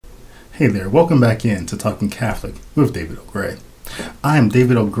Hey there, welcome back in to Talking Catholic with David O'Gray. I am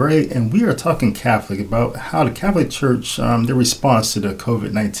David O'Gray, and we are talking Catholic about how the Catholic Church, their response to the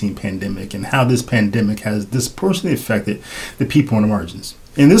COVID-19 pandemic and how this pandemic has disproportionately affected the people on the margins.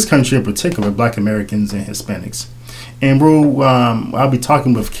 In this country in particular, Black Americans and Hispanics. And I'll be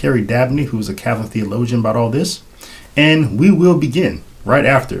talking with Carrie Dabney, who is a Catholic theologian, about all this. And we will begin right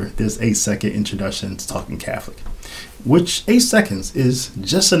after this 8-second introduction to Talking Catholic, which 8 seconds is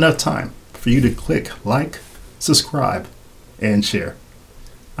just enough time for you to click like, subscribe, and share.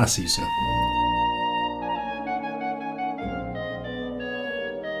 I'll see you soon.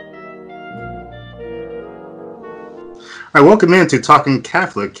 All right, welcome in to Talking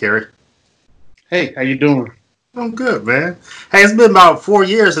Catholic, Carrie. Hey, how you doing? I'm good, man. Hey, it's been about 4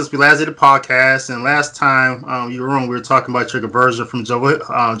 years since we last did a podcast, and last time you were on, we were talking about your conversion from Jehovah's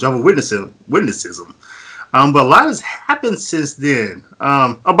Witnessism. But a lot has happened since then.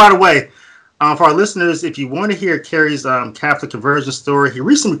 By the way, for our listeners, if you want to hear Carrie's Catholic conversion story, he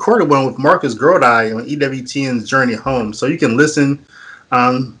recently recorded one with Marcus Grodi on EWTN's Journey Home. So you can listen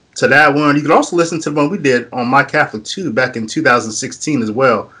to that one. You can also listen to the one we did on My Catholic 2 back in 2016 as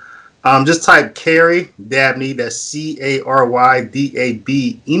well. Just type Carrie Dabney, that's CaryDabney,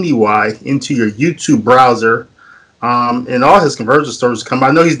 into your YouTube browser. And all his conversion stories come. I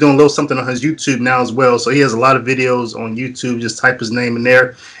know he's doing a little something on his YouTube now as well. So he has a lot of videos on YouTube. Just type his name in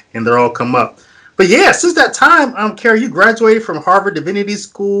there and they'll all come up. But yeah, since that time, Carrie, you graduated from Harvard Divinity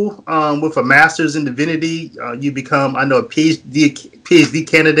School with a master's in divinity. You become, a PhD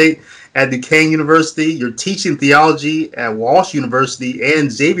candidate at Duquesne University. You're teaching theology at Walsh University and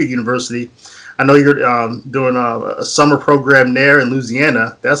Xavier University. I know you're doing a summer program there in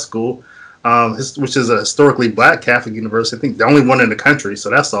Louisiana. That's cool. Which is a historically Black Catholic university. I think the only one in the country, so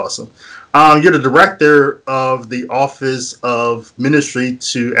that's awesome. You're the director of the Office of Ministry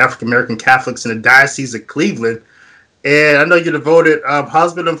to African American Catholics in the Diocese of Cleveland, and I know you're devoted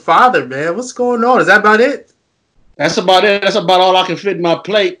husband and father, man. What's going on? Is that about it? That's about it. That's about all I can fit in my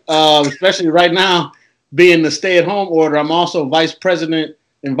plate, especially right now, being the stay-at-home order. I'm also vice president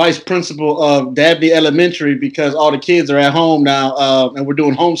and vice principal of Dabney Elementary because all the kids are at home now, and we're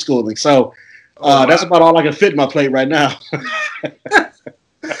doing homeschooling. So that's about all I can fit in my plate right now.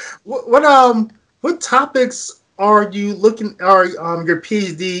 What topics are you looking? Are your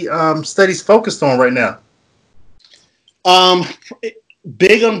PhD studies focused on right now?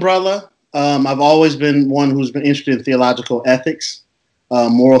 Big umbrella. I've always been one who's been interested in theological ethics,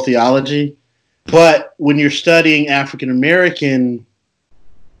 moral theology. But when you're studying African American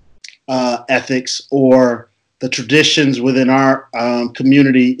ethics or the traditions within our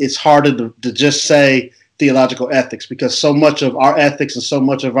community, it's harder to just say theological ethics because so much of our ethics and so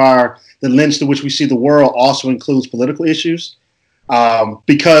much of the lens through which we see the world also includes political issues.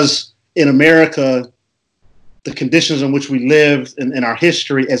 Because in America, the conditions in which we live in our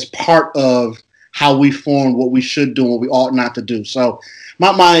history as part of how we form what we should do and what we ought not to do. So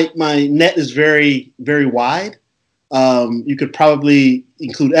my net is very, very wide. You could probably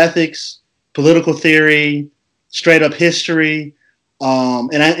include ethics, political theory, straight up history,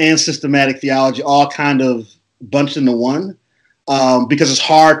 and systematic theology, all kind of bunched into one, because it's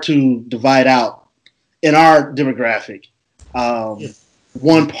hard to divide out in our demographic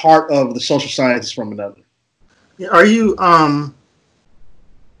one part of the social sciences from another. Are you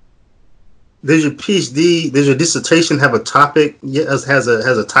does your PhD, does your dissertation have a topic yet? Has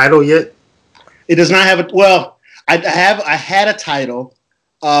a title yet? It does not have a. Well, I had a title,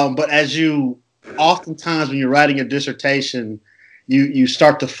 but as you oftentimes when you're writing a dissertation, you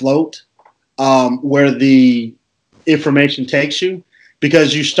start to float where the information takes you,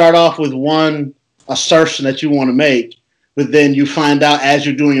 because you start off with one assertion that you want to make, but then you find out as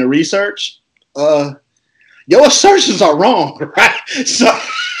you're doing your research, your assertions are wrong, right?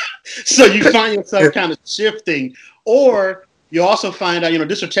 So you find yourself kind of shifting, or you also find out,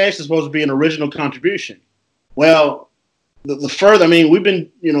 dissertation is supposed to be an original contribution. Well, the further, we've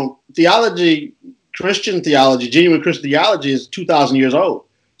been, theology, Christian theology, genuine Christian theology is 2,000 years old.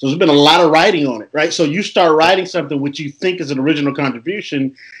 So there's been a lot of writing on it, right? So you start writing something which you think is an original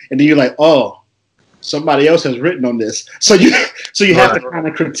contribution, and then you're like, oh, somebody else has written on this. So you have to kind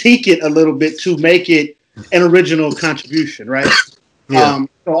of critique it a little bit to make it an original contribution, right? Yeah.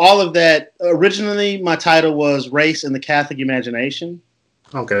 So all of that, originally my title was Race in the Catholic Imagination.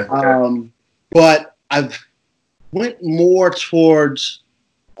 Okay. But I've went more towards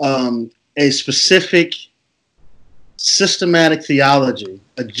a specific systematic theology,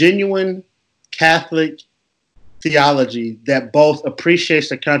 a genuine Catholic theology that both appreciates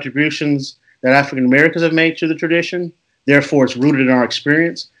the contributions that African Americans have made to the tradition, therefore it's rooted in our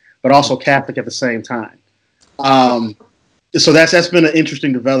experience, but also Catholic at the same time. So that's been an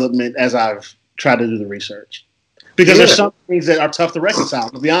interesting development as I've tried to do the research, because there's some things that are tough to reconcile.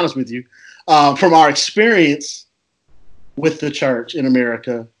 To be honest with you, from our experience with the church in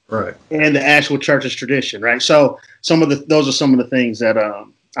America, right, and the actual church's tradition, right? So those are some of the things that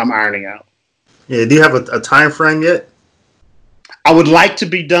I'm ironing out. Yeah. Do you have a time frame yet? I would like to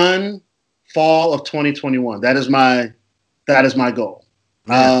be done fall of 2021. That is my goal.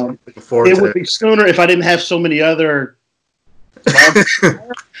 Looking forward it to would that. be sooner if I didn't have so many other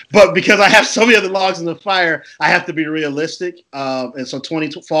but because I have so many other logs in the fire, I have to be realistic. And so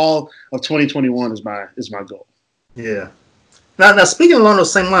fall of 2021 is my goal. Yeah. Now speaking along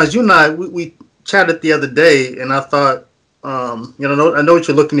those same lines, you and I we chatted the other day, and I thought, I know what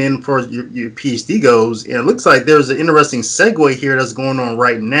you're looking in for your PhD goals, and it looks like there's an interesting segue here that's going on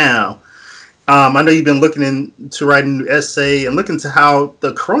right now. I know you've been looking into writing a new essay and looking to how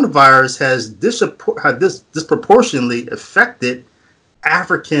the coronavirus has disproportionately affected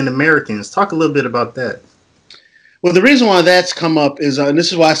African Americans. Talk a little bit about that. Well, the reason why that's come up is, and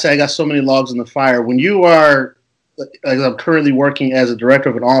this is why I say I got so many logs in the fire. When you are, as I'm currently working as a director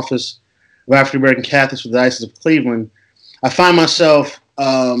of an office of African American Catholics for the Diocese of Cleveland, I find myself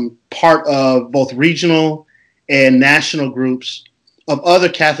part of both regional and national groups of other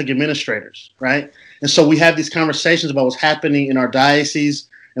Catholic administrators, right? And so we have these conversations about what's happening in our diocese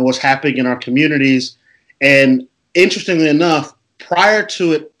and what's happening in our communities. And interestingly enough, prior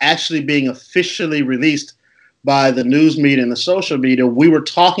to it actually being officially released by the news media and the social media, we were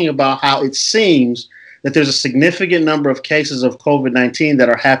talking about how it seems that there's a significant number of cases of COVID-19 that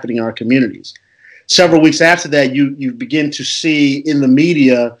are happening in our communities. Several weeks after that, you begin to see in the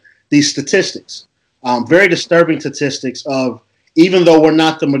media these statistics, very disturbing statistics of, even though we're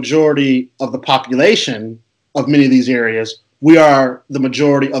not the majority of the population of many of these areas, we are the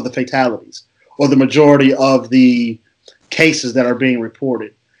majority of the fatalities or the majority of the cases that are being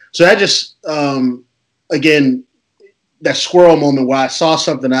reported. So that just, again, that squirrel moment where I saw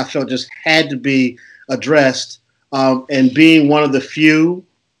something I felt just had to be addressed, and being one of the few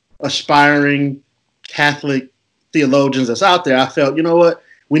aspiring Catholic theologians that's out there, I felt, you know what,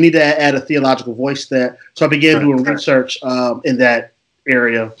 we need to add a theological voice to that. So I began doing research in that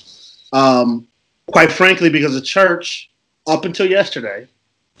area. Quite frankly, because the church, up until yesterday,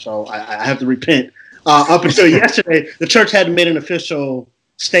 so I have to repent, up until yesterday, the church hadn't made an official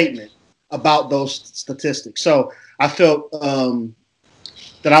statement about those statistics. So I felt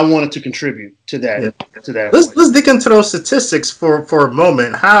that I wanted to contribute to that. Yeah. To that. Let's dig into those statistics for a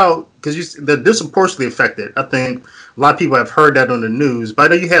moment. How, because they're disproportionately affected. I think a lot of people have heard that on the news, but I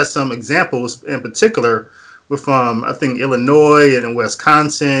know you had some examples in particular with I think Illinois and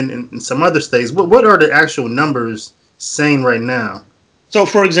Wisconsin and some other states. What are the actual numbers saying right now? So,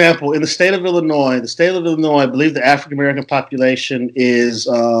 for example, in the state of Illinois, I believe the African American population is,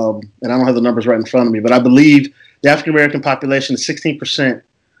 and I don't have the numbers right in front of me, but I believe the African American population is 16%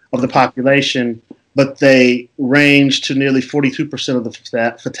 of the population, but they range to nearly 42% of the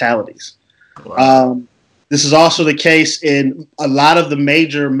fatalities. Wow. This is also the case in a lot of the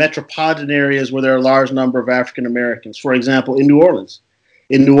major metropolitan areas where there are a large number of African Americans. For example, in New Orleans.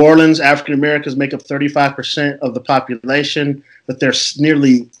 In New Orleans, African Americans make up 35% of the population, but they're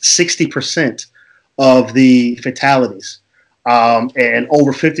nearly 60% of the fatalities, and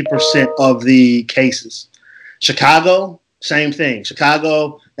over 50% of the cases. Chicago, same thing.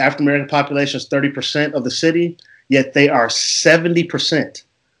 Chicago, the African American population is 30% of the city, yet they are 70%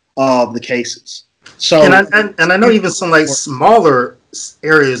 of the cases. So, and I know even some like smaller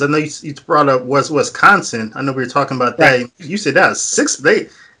areas. I know you brought up Wisconsin. I know we were talking about that. Right. You said that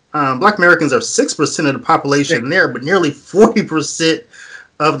Black Americans are 6% of the population there, but nearly 40%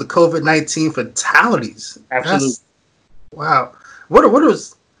 of the COVID-19 fatalities. Absolutely. Wow. What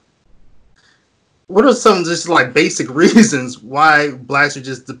are some just like basic reasons why Blacks are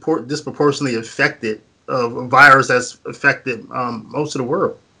just disproportionately affected of a virus that's affected most of the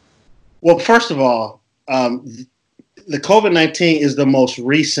world? Well, first of all, the COVID-19 is the most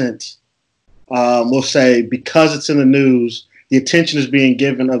recent, we'll say, because it's in the news, the attention is being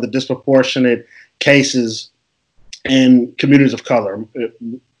given of the disproportionate cases in communities of color,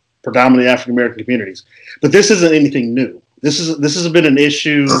 predominantly African-American communities. But this isn't anything new. This has been an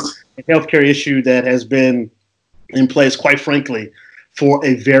issue, a healthcare issue that has been in place, quite frankly, for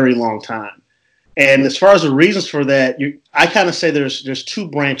a very long time. And as far as the reasons for that, I kind of say there's two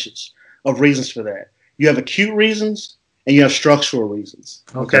branches of reasons for that. You have acute reasons and you have structural reasons.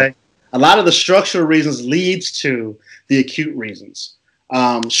 Okay. A lot of the structural reasons leads to the acute reasons.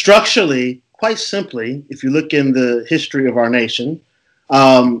 Structurally, quite simply, if you look in the history of our nation,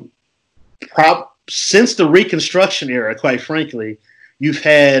 since the Reconstruction era, quite frankly, you've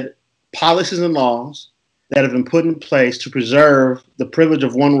had policies and laws that have been put in place to preserve the privilege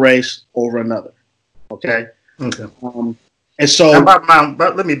of one race over another. Okay. Okay. And so,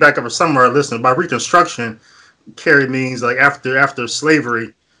 let me back up for some of our listeners. By Reconstruction, Kerry means like after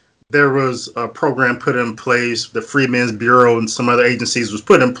slavery, there was a program put in place. The Freedmen's Bureau and some other agencies was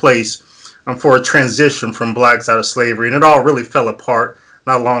put in place for a transition from blacks out of slavery, and it all really fell apart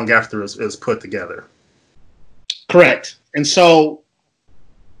not long after it was put together. Correct. And so,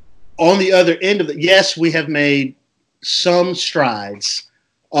 on the other end of it, yes, we have made some strides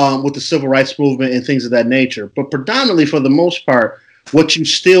with the civil rights movement and things of that nature. But predominantly, for the most part, what you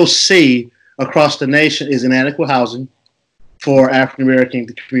still see across the nation is inadequate housing for African American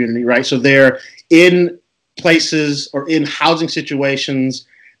community, right? So they're in places or in housing situations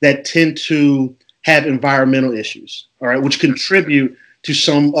that tend to have environmental issues, all right, which contribute to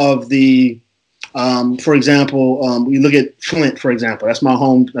some of the for example, we look at Flint, for example. That's my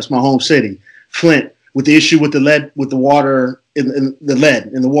home city. Flint, with the issue with the lead, with the water, in the lead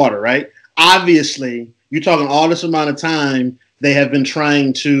in the water, right? Obviously, you're talking all this amount of time, they have been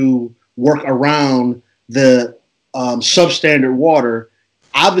trying to work around the substandard water.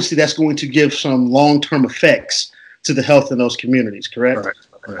 Obviously, that's going to give some long-term effects to the health in those communities, correct?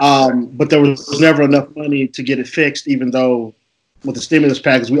 Right. But there was never enough money to get it fixed, even though with the stimulus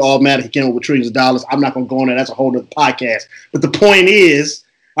package, we automatically came up with trillions of dollars. I'm not going to go on there. That's a whole other podcast. But the point is,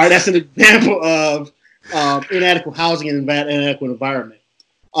 all right, that's an example of inadequate housing and inadequate environment.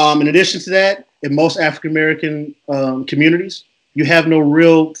 In addition to that, in most African-American communities, you have no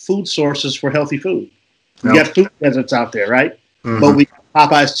real food sources for healthy food. You got food deserts out there, right? Mm-hmm. But we have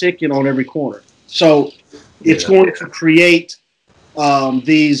Popeye's chicken on every corner. So it's going to create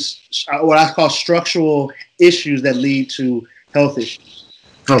these, what I call structural issues that lead to health issues.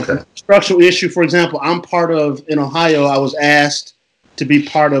 Okay. Structural issue, for example, in Ohio, I was asked to be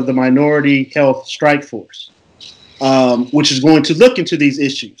part of the Minority Health Strike Force, which is going to look into these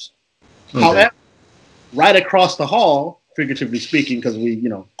issues. Okay. However, right across the hall, figuratively speaking, because we,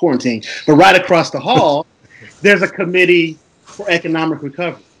 quarantine, but right across the hall, there's a committee for economic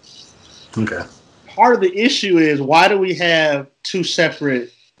recovery. Okay. Part of the issue is, why do we have two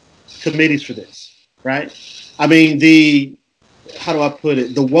separate committees for this, right? I mean, how do I put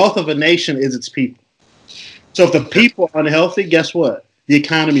it? The wealth of a nation is its people. So if the people are unhealthy, guess what? The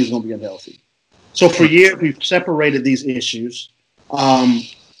economy is going to be unhealthy. So for years, we've separated these issues.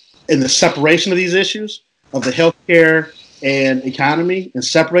 In the separation of these issues, of the healthcare and economy, and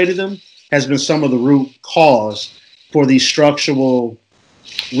separated them, has been some of the root cause for these structural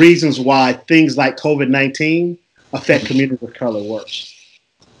reasons why things like COVID-19 affect communities of color worse.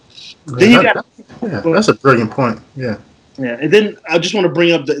 That's a brilliant point. Yeah. Yeah, and then I just want to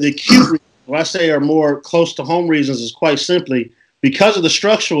bring up the acute reasons, what I say are more close to home reasons, is quite simply because of the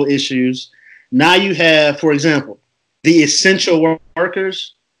structural issues. Now you have, for example, the essential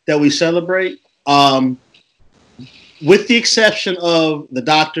workers that we celebrate, with the exception of the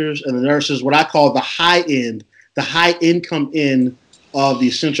doctors and the nurses, what I call the high income end of the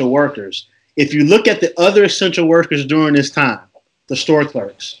essential workers. If you look at the other essential workers during this time, the store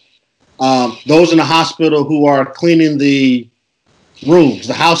clerks, those in the hospital who are cleaning the rooms,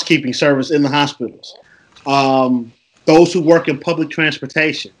 the housekeeping service in the hospitals, those who work in public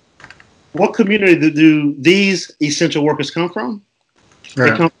transportation. What community do these essential workers come from?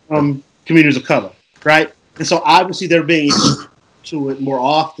 Right. They come from communities of color, right? And so obviously they're being exposed to it more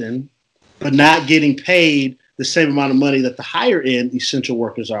often, but not getting paid the same amount of money that the higher end essential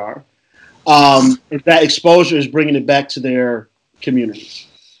workers are. If that exposure is bringing it back to their communities.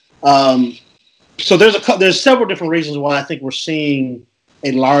 So there's several different reasons why I think we're seeing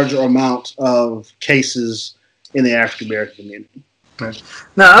a larger amount of cases in the African American community. Right.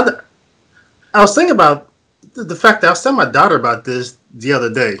 Now, I was thinking about the fact that I was telling my daughter about this the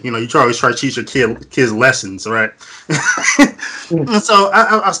other day. You always try to teach your kids lessons, right? And so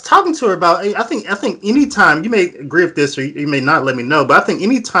I was talking to her about. I think anytime, you may agree with this or you may not, let me know. But I think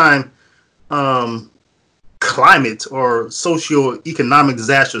anytime climate or socio-economic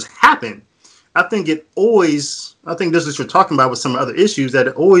disasters happen, I think this is what you're talking about with some other issues, that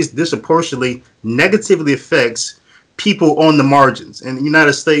it always disproportionately negatively affects people on the margins. In the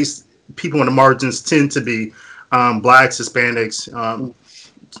United States, people on the margins tend to be blacks, Hispanics,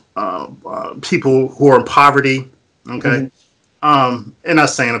 people who are in poverty. Okay. Mm-hmm. And not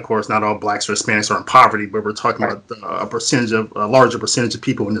saying, of course, not all blacks or Hispanics are in poverty, but we're talking about a larger percentage of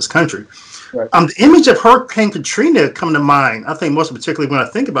people in this country. Right. The image of Hurricane Katrina come to mind, I think, most particularly when I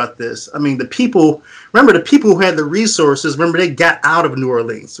think about this. I mean, the people who had the resources, they got out of New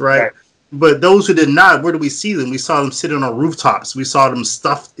Orleans, right? But those who did not, where do we see them? We saw them sitting on rooftops. We saw them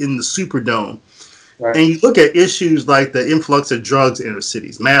stuffed in the Superdome. Right. And you look at issues like the influx of drugs in inner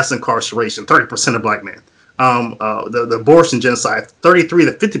cities, mass incarceration, 30% of black men, the abortion genocide, 33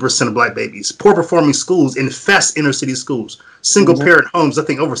 to 50% of black babies, poor performing schools infest inner city schools, single parent homes. I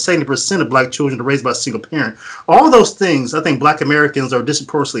think over 70% of black children are raised by a single parent. All those things, I think black Americans are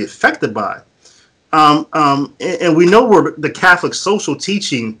disproportionately affected by. And we know where the Catholic social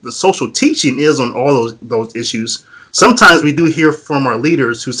teaching is on all those issues. Sometimes we do hear from our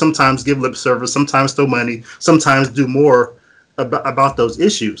leaders who sometimes give lip service, sometimes throw money, sometimes do more about those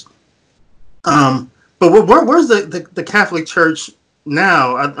issues. But where's the Catholic Church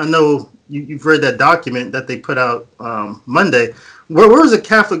now? I know you've read that document that they put out Monday. Where's the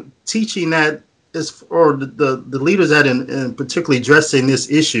Catholic teaching that is, or the leaders that in particularly addressing this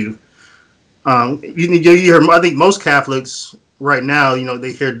issue? You hear, I think most Catholics right now,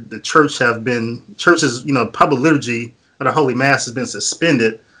 they hear the churches, public liturgy or the Holy Mass has been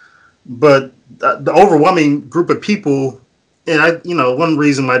suspended, but the overwhelming group of people, and one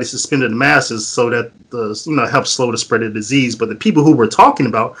reason why they suspended the Mass is so that help slow the spread of the disease. But the people who we're talking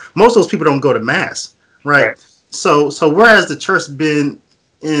about, most of those people don't go to Mass, right? So whereas the church been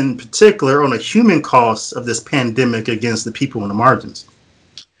in particular on the human cost of this pandemic against the people on the margins?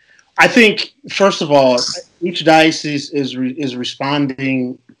 I think, first of all, each diocese is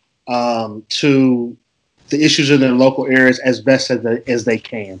responding to the issues in their local areas as best as they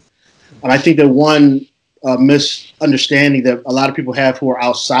can. And I think that one misunderstanding that a lot of people have who are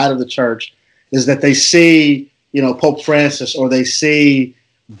outside of the church is that they see, Pope Francis, or they see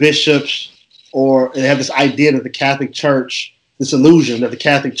bishops, or they have this idea that the Catholic Church, this illusion that the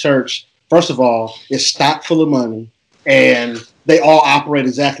Catholic Church, first of all, is stocked full of money and they all operate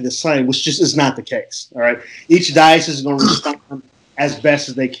exactly the same, which just is not the case. All right. Each diocese is going to respond as best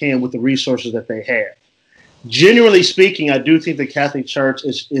as they can with the resources that they have. Generally speaking, I do think the Catholic Church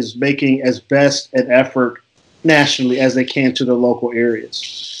is making as best an effort nationally as they can to their local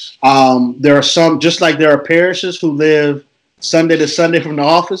areas. There are some, just like there are parishes who live Sunday to Sunday from the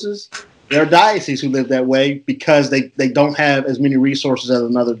offices, there are dioceses who live that way because they don't have as many resources as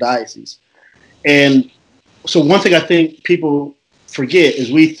another diocese. And so one thing I think people forget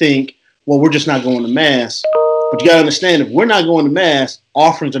is we think, well, we're just not going to Mass. But you got to understand, if we're not going to Mass,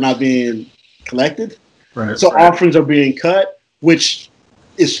 offerings are not being collected. Right. So offerings are being cut, which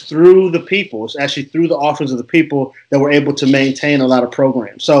is through the people. It's actually through the offerings of the people that we're able to maintain a lot of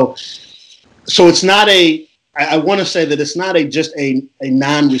programs. So it's not I want to say that it's not just a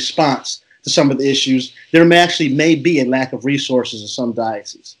non-response to some of the issues. There may be a lack of resources in some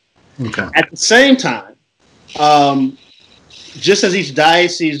dioceses. Okay. At the same time, just as each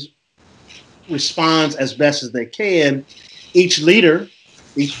diocese responds as best as they can, each leader,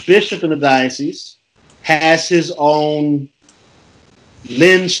 each bishop in the diocese has his own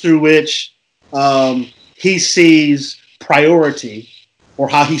lens through which he sees priority, or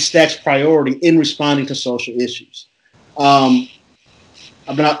how he stacks priority in responding to social issues. I'm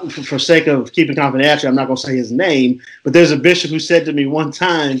not, for sake of keeping confidential, I'm not going to say his name, but there's a bishop who said to me one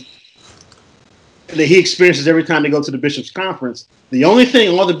time that he experiences every time they go to the bishops' conference. The only thing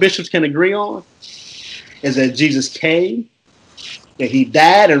all the bishops can agree on is that Jesus came, that he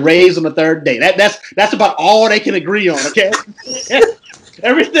died and raised on the third day. That's about all they can agree on. Okay,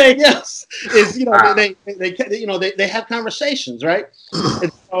 everything else is they have conversations, right?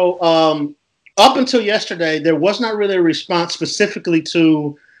 And so up until yesterday, there was not really a response specifically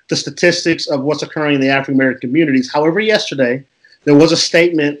to the statistics of what's occurring in the African American communities. However, yesterday there was a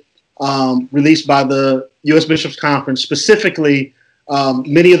statement released by the U.S. Bishops Conference, specifically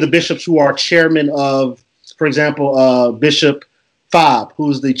many of the bishops who are chairmen of, for example, Bishop Fobb,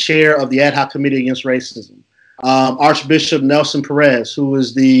 who's the chair of the Ad Hoc Committee Against Racism, Archbishop Nelson Perez, who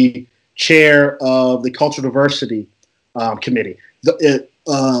is the chair of the Cultural Diversity Committee,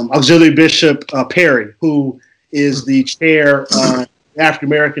 Auxiliary Bishop Perry, who is the chair of African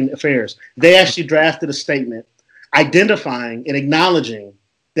American Affairs. They actually drafted a statement identifying and acknowledging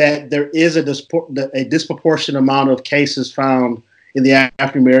that there is a disproportionate amount of cases found in the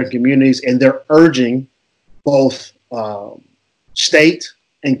African American communities, and they're urging both state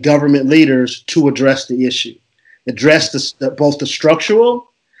and government leaders to address the issue, address both the structural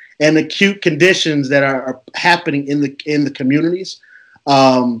and acute conditions that are happening in the communities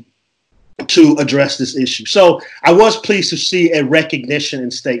to address this issue. So I was pleased to see a recognition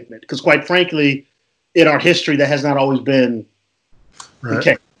and statement, because quite frankly, in our history, that has not always been the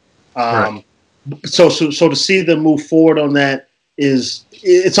case. Right. So to see them move forward on that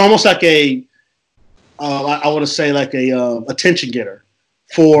it's almost like I want to say like a attention getter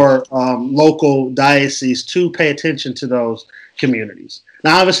for local dioceses to pay attention to those communities.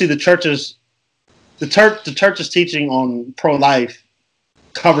 Now, obviously, the church's teaching on pro-life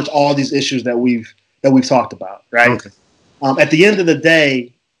covers all these issues that we've talked about, right? Okay. At the end of the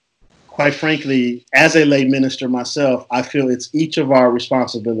day, quite frankly, as a lay minister myself, I feel it's each of our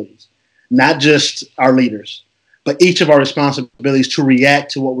responsibilities, not just our leaders, but each of our responsibilities to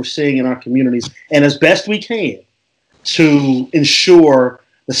react to what we're seeing in our communities, and as best we can, to ensure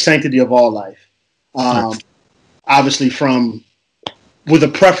the sanctity of all life. Obviously, with a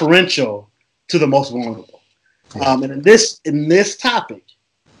preferential to the most vulnerable. And in this topic,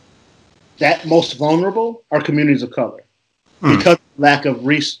 that most vulnerable are communities of color because of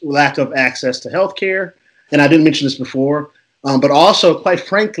lack of access to healthcare. And I didn't mention this before, but also, quite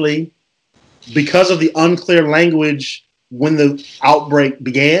frankly, because of the unclear language when the outbreak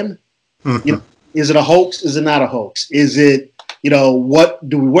began. Is it a hoax? Is it not a hoax? Is it, what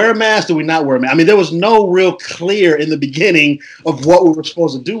do we wear a mask? Do we not wear a mask? I mean, there was no real clear in the beginning of what we were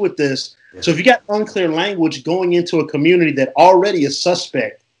supposed to do with this. Yeah. So if you got unclear language going into a community that already is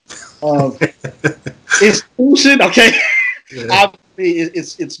suspect of institution, okay, obviously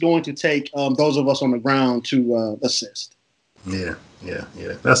it's going to take those of us on the ground to assist. Yeah.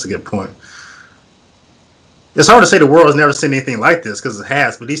 That's a good point. It's hard to say the world has never seen anything like this, because it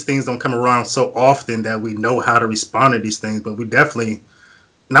has, but these things don't come around so often that we know how to respond to these things. But we definitely,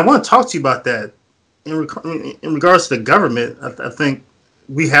 and I want to talk to you about that in regards to the government. I think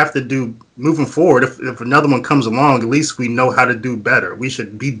we have to do, moving forward, if another one comes along, at least we know how to do better. We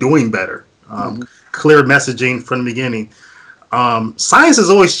should be doing better. Clear messaging from the beginning. Science is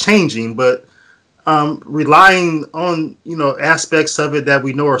always changing, but relying on, aspects of it that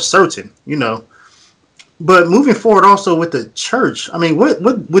we know are certain, But moving forward, also with the church, I mean,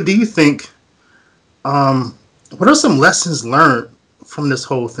 what do you think? What are some lessons learned from this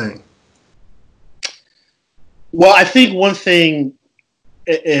whole thing? Well, I think one thing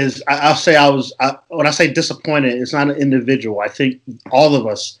is, I'll say when I say disappointed, it's not an individual. I think all of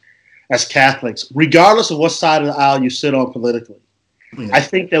us as Catholics, regardless of what side of the aisle you sit on politically, I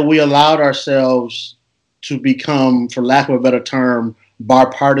think that we allowed ourselves to become, for lack of a better term,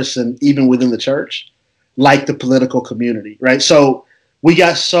 bipartisan, even within the church. Like the political community, right? So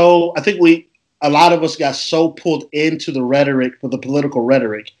I think a lot of us got so pulled into the rhetoric, for the political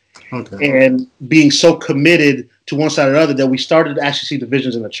rhetoric, and being so committed to one side or the other, that we started to actually see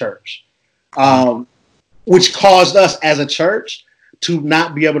divisions in the church, which caused us as a church to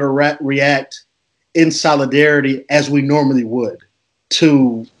not be able to react in solidarity as we normally would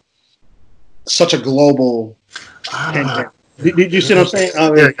to such a global pandemic. Do you see what I'm saying?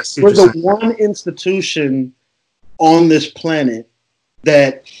 We're the one institution on this planet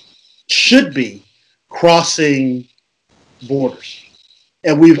that should be crossing borders.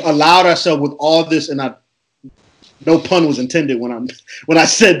 And we've allowed ourselves with all this, and no pun was intended when I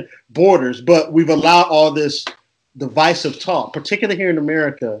said borders, but we've allowed all this divisive talk, particularly here in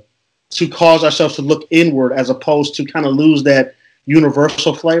America, to cause ourselves to look inward as opposed to kind of lose that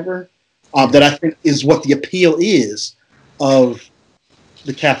universal flavor that I think is what the appeal is of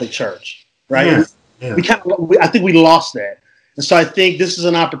the Catholic Church, right? Yeah. I think we lost that. And so I think this is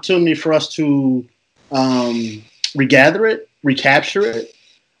an opportunity for us to regather it, recapture it,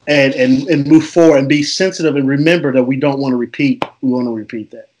 and move forward and be sensitive and remember that we don't want to repeat. We want to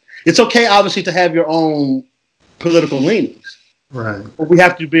repeat that. It's okay, obviously, to have your own political leanings. Right. But we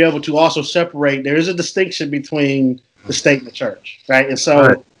have to be able to also separate. There is a distinction between the state and the church, right? And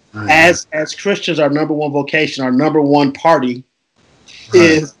so as Christians, our number one vocation, our number one party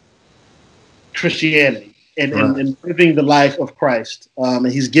is Christianity and living the life of Christ. And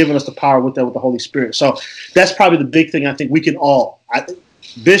he's given us the power with that, with the Holy Spirit. So that's probably the big thing I think we can all,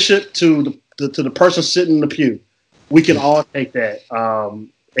 bishop to the person sitting in the pew, we can all take that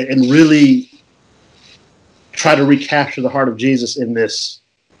and really try to recapture the heart of Jesus in this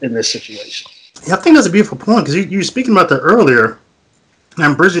situation. Yeah, I think that's a beautiful point, because you were speaking about that earlier.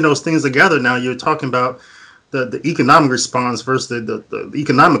 And bridging those things together now, you're talking about the economic response versus the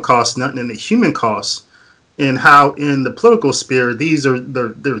economic costs and the human costs, and how in the political sphere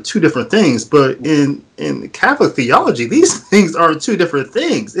they're two different things. But in Catholic theology, these things are two different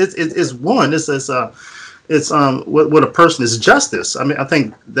things. It's one. It's what a person is justice. I mean, I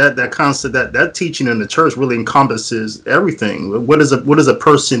think that concept, that teaching in the church really encompasses everything. What does a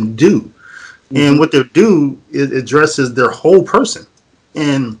person do? Mm-hmm. And what they do addresses their whole person.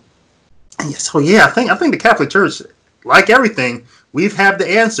 And so, I think the Catholic Church, like everything, we've had the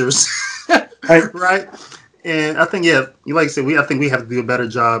answers, right? And I think, like I said, I think we have to do a better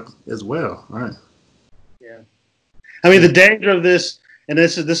job as well, right? Yeah. I mean, the danger of this, and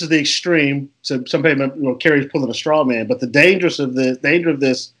this is the extreme. So some people, Kerry's pulling a straw man, but the danger of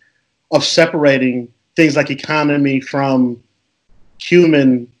this of separating things like economy from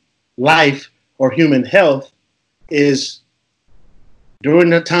human life or human health is during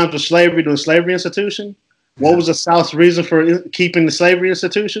the times of slavery, during the slavery institution. What was the South's reason for keeping the slavery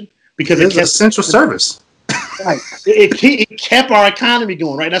institution? Because it kept essential service. Right. It kept our economy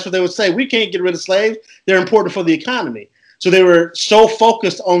going, right? That's what they would say. We can't get rid of slaves. They're important for the economy. So they were so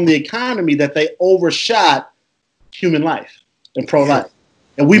focused on the economy that they overshot human life and pro-life.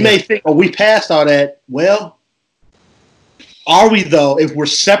 And we may think, we passed all that. Well, are we, though, if we're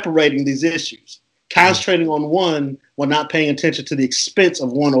separating these issues, concentrating on one while not paying attention to the expense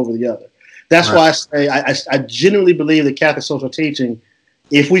of one over the other? That's why I say I genuinely believe that Catholic social teaching,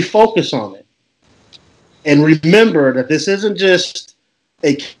 if we focus on it, and remember that this isn't just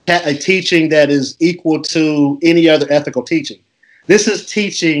a teaching that is equal to any other ethical teaching. This is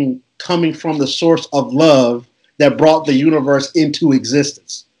teaching coming from the source of love that brought the universe into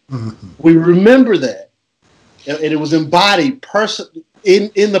existence. Mm-hmm. We remember that. And it was embodied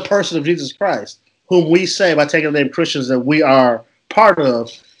in the person of Jesus Christ, whom we say, by taking the name Christians, that we are part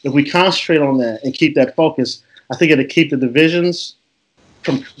of. If we concentrate on that and keep that focus, I think it'll keep the divisions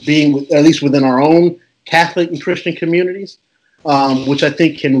from being, at least within our own Catholic and Christian communities, which I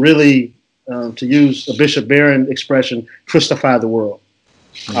think can really, to use a Bishop Barron expression, Christify the world.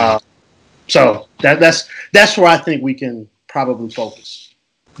 So that's where I think we can probably focus.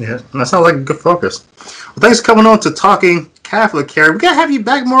 Yeah, that sounds like a good focus. Well, thanks for coming on to Talking Catholic, Kerry. We gotta have you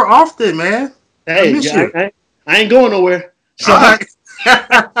back more often, man. Hey, I ain't going nowhere. So. All right.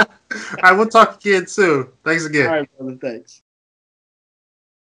 All right, we'll talk again soon. Thanks again. All right, brother. Thanks.